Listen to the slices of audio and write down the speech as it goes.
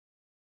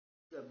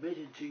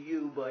submitted to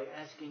you by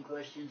asking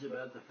questions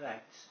about the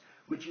facts,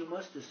 which you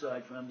must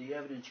decide from the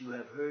evidence you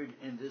have heard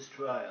in this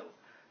trial.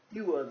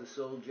 You are the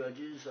sole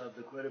judges of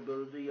the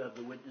credibility of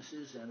the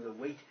witnesses and the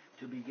weight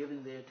to be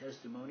given their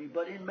testimony,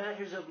 but in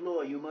matters of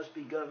law you must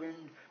be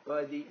governed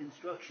by the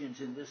instructions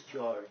in this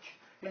charge.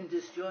 In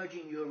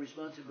discharging your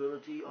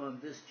responsibility on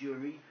this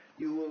jury,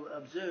 you will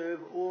observe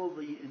all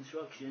the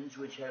instructions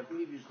which have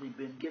previously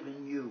been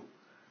given you.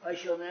 I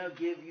shall now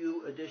give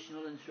you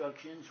additional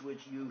instructions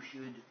which you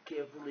should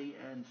carefully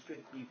and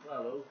strictly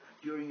follow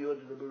during your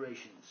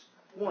deliberations.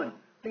 1.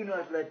 Do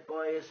not let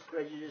bias,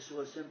 prejudice,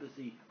 or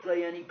sympathy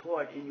play any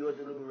part in your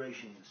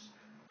deliberations.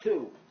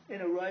 2.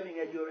 In arriving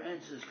at your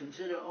answers,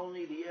 consider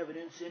only the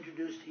evidence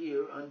introduced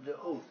here under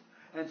oath,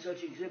 and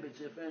such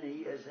exhibits, if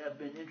any, as have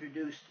been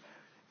introduced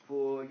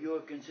for your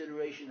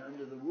consideration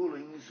under the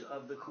rulings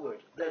of the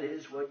court. That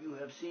is, what you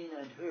have seen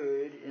and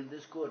heard in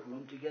this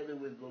courtroom, together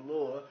with the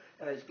law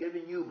as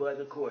given you by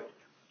the court.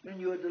 In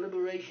your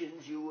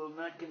deliberations, you will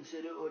not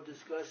consider or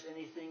discuss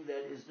anything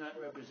that is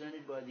not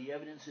represented by the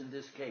evidence in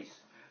this case.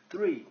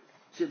 3.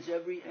 Since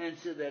every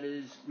answer that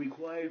is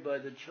required by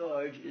the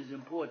charge is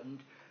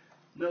important,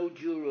 no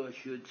juror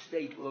should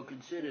state or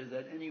consider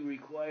that any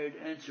required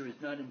answer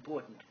is not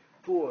important.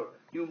 4.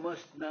 You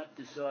must not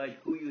decide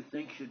who you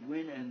think should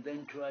win and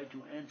then try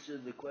to answer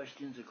the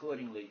questions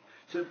accordingly.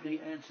 Simply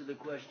answer the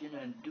question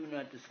and do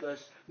not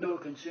discuss nor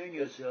concern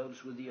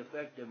yourselves with the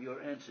effect of your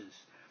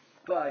answers.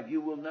 5. You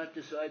will not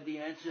decide the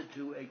answer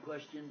to a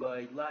question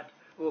by lot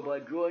or by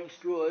drawing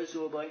straws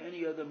or by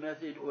any other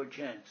method or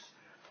chance.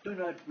 Do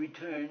not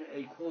return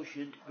a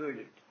quotient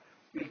verdict.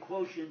 A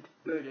quotient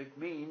verdict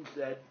means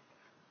that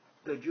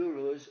the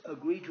jurors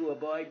agree to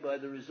abide by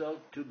the result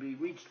to be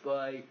reached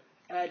by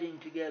adding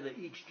together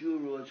each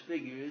juror's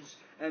figures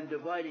and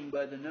dividing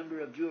by the number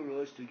of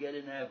jurors to get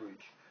an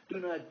average. Do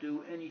not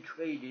do any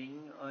trading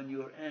on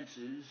your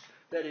answers.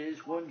 That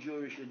is, one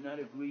juror should not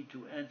agree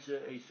to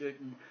answer a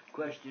certain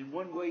question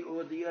one way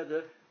or the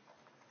other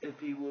if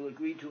he will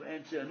agree to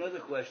answer another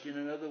question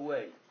another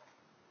way.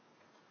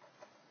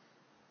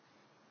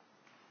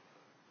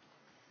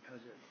 How's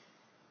that?